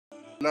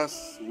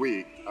Last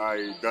week,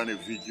 I done a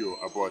video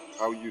about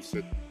how you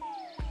set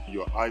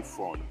your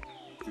iPhone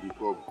to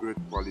record great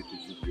quality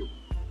video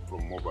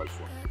from mobile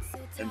phone.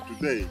 And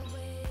today,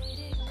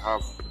 I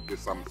have the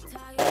Samsung.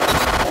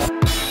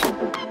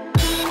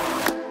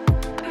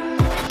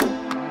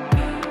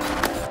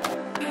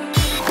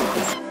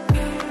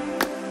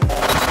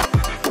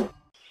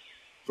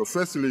 So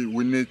firstly,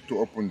 we need to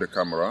open the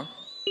camera.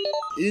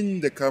 In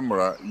the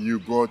camera, you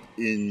got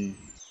in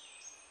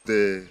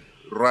the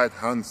right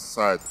hand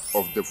side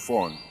of the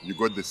phone, you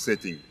got the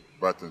setting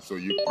button. So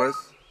you press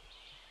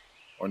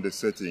on the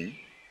setting,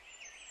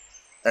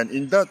 and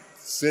in that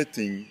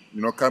setting,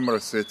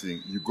 camera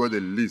setting, you got a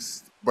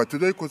list. But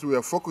today, because we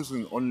are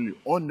focusing only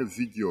on the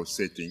video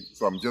setting,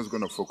 so I'm just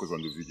going to focus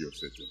on the video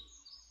setting.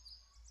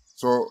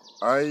 So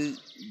I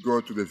go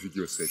to the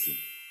video setting,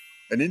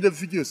 and in the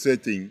video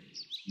setting,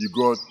 you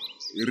got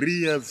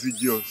rear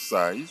video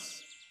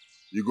size,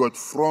 you got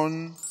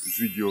front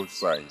video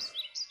size.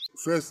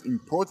 First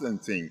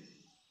important thing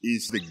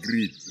is the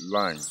grid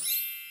line.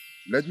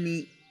 Let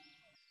me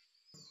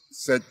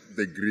set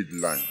the grid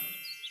line.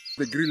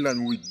 The grid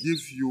line will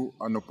give you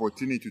an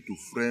opportunity to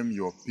frame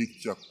your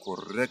picture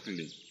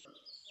correctly.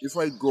 If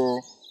I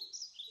go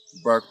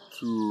back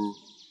to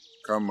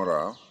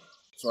camera,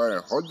 so I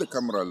hold the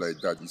camera like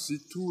that, you see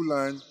two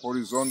lines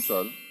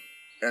horizontal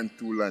and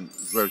two lines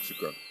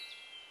vertical.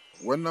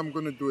 When I'm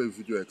going to do a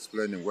video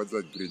explaining what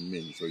that grid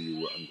means, so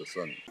you will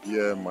understand.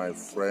 Here, my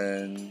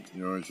friend,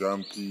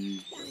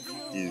 Jean-P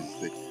is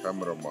the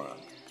cameraman.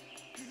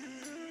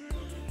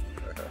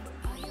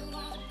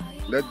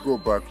 Let's go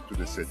back to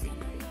the setting.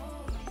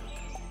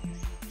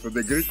 So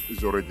the grid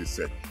is already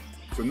set.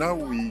 So now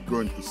we're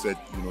going to set,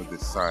 the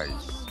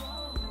size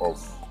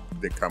of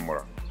the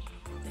camera,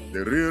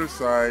 the rear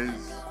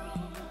size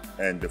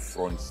and the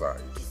front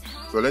size.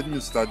 So let me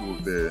start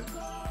with the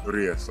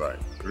rear side.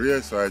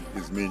 Rear side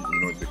is mean,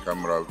 the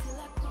camera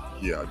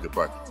here at the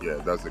back.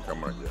 Yeah, that's the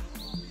camera here.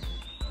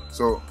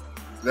 So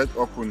let's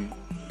open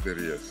the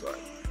rear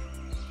side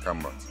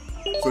camera.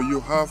 So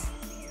you have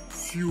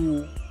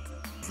few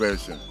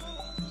versions.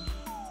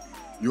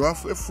 You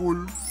have a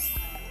full,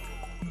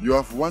 you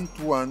have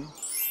 1:1,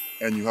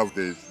 and you have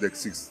the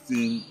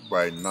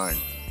 16:9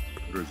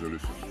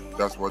 resolution.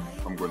 That's what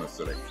I'm gonna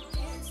select.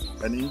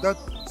 And in that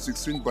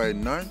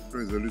 16:9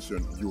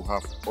 resolution, you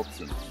have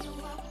options.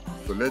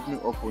 So let me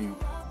open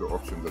the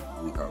option that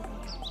we have.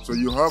 So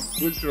you have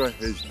Ultra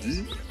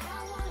HD,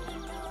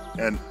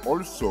 and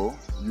also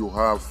you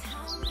have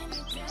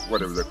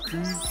the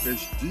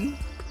QHD,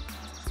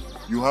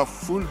 you have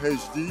Full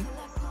HD,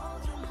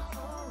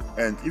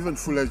 and even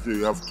Full HD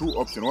you have two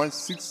options. One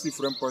 60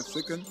 frames per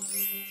second,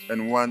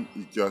 and one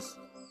is just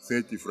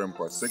 30 frames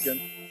per second,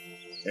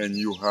 and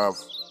you have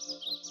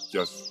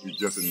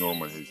just a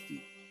normal HD.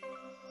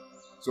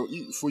 So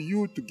for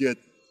you to get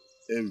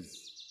a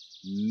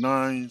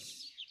nice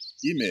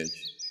image,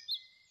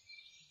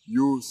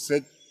 you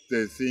set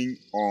the thing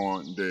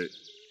on the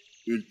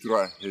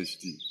Ultra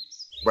HD.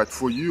 But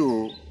for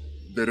you,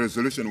 the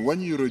resolution, when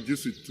you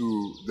reduce it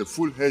to the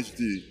Full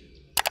HD,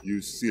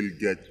 you still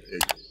get a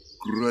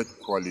great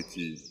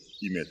quality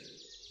image.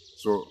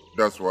 So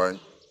that's why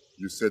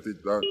you set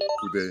it down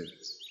to the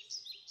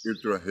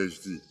Ultra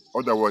HD.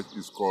 Otherwise,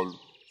 it's called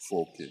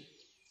 4K.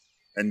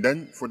 And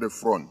then for the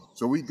front,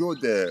 so we go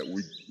there,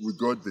 we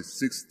got the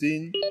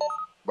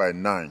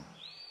 16:9.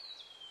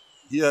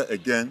 Here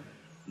again,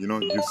 you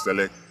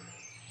select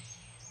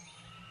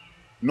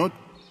not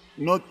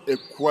a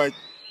quite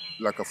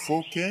like a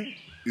 4K,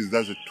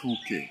 that's a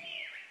 2K.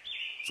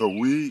 So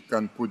we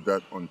can put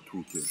that on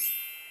 2K.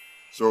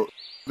 So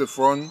the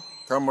front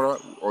camera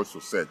also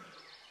set.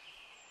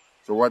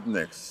 So what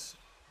next?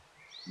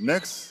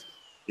 Next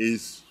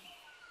is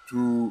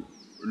to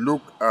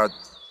look at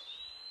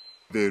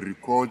the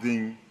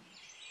recording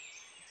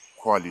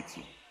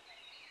quality.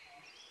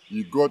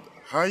 You got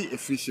high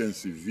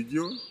efficiency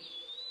video.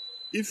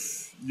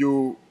 If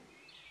you're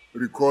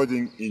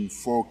recording in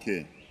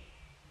 4K,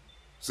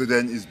 so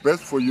then it's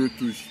best for you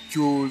to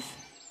choose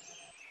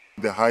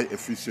the high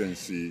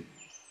efficiency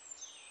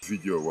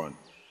video one,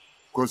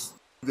 because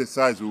the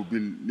size will be a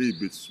little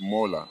bit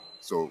smaller,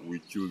 so we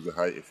choose the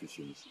high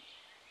efficiency.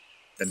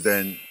 And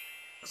then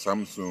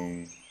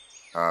Samsung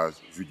has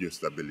video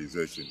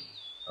stabilization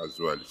as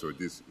well. So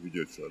this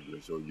video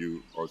stabilization, so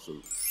you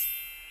also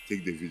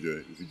take the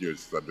video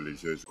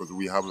stabilization, because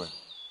we have a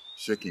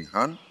shaking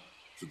hand,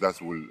 so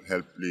that will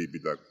help a little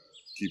bit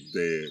keep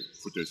the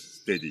footage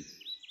steady.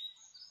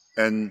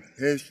 And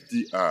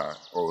HDR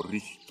or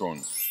rich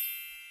tone,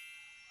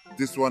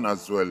 this one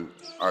as well,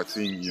 I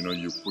think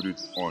you put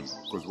it on,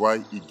 because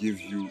why? It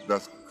gives you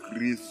that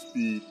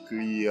crispy,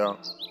 clear,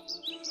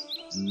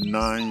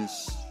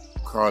 nice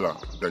color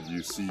that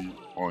you see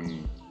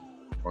on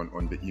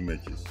the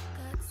images.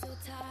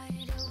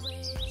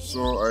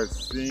 So I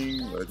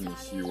think, let me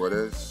see what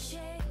else.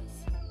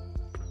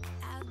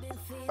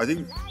 I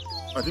think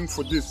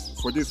for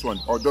this one,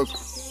 or those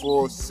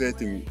 4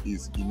 settings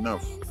is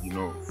enough,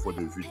 for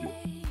the video.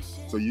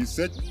 So you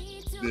set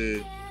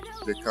the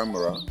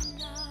camera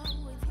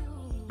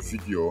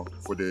video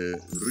for the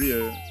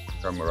rear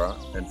camera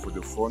and for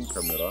the front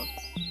camera,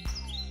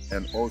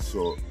 and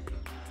also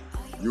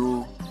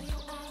you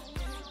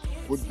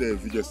put the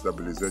video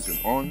stabilization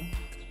on.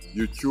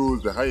 You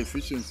choose the high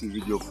efficiency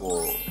video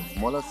for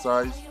smaller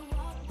size.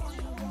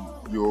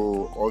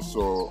 You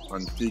also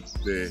untick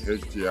the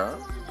HDR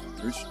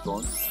rich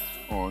tone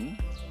on.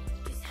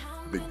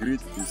 The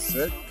grid is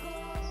set.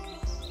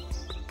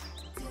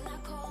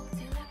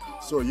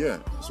 So yeah,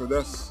 so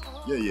that's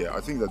I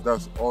think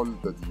that's all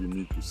that you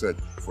need to set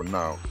for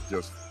now,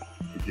 just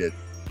to get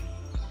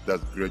that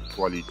great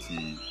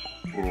quality,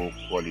 pro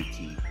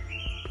quality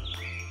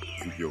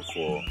video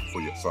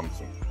for your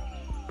Samsung.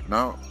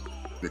 Now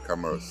the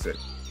camera is set.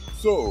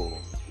 So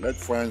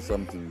let's find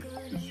something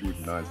to shoot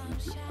nice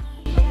video.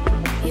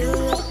 You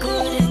look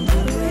good in the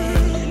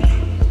rain,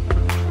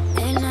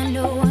 and I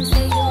know once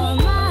that you're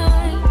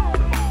mine,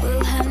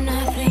 we'll have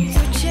nothing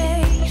to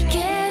change.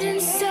 Getting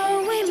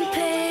so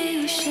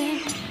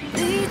impatient,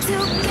 need to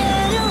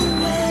get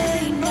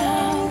away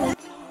now.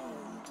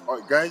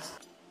 Alright guys,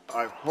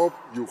 I hope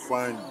you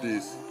find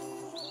this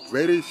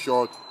very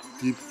short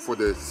tip for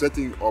the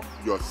setting up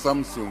your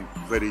Samsung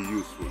very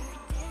useful.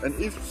 And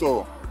if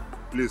so,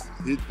 please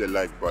hit the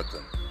like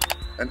button.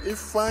 And if you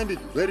find it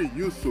very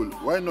useful,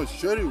 why not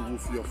share it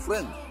with your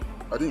friends?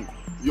 I think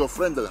your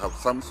friends that have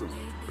Samsung,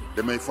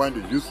 they may find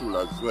it useful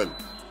as well.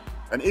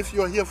 And if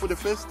you are here for the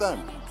first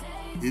time,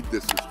 hit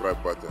the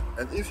subscribe button.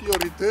 And if you're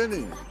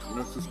returning,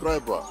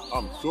 subscriber,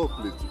 I'm so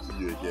pleased to see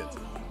you again.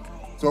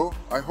 So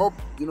I hope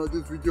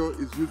this video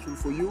is useful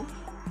for you,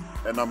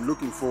 and I'm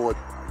looking forward,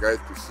 guys,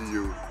 to see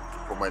you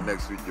for my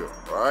next video.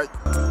 All right.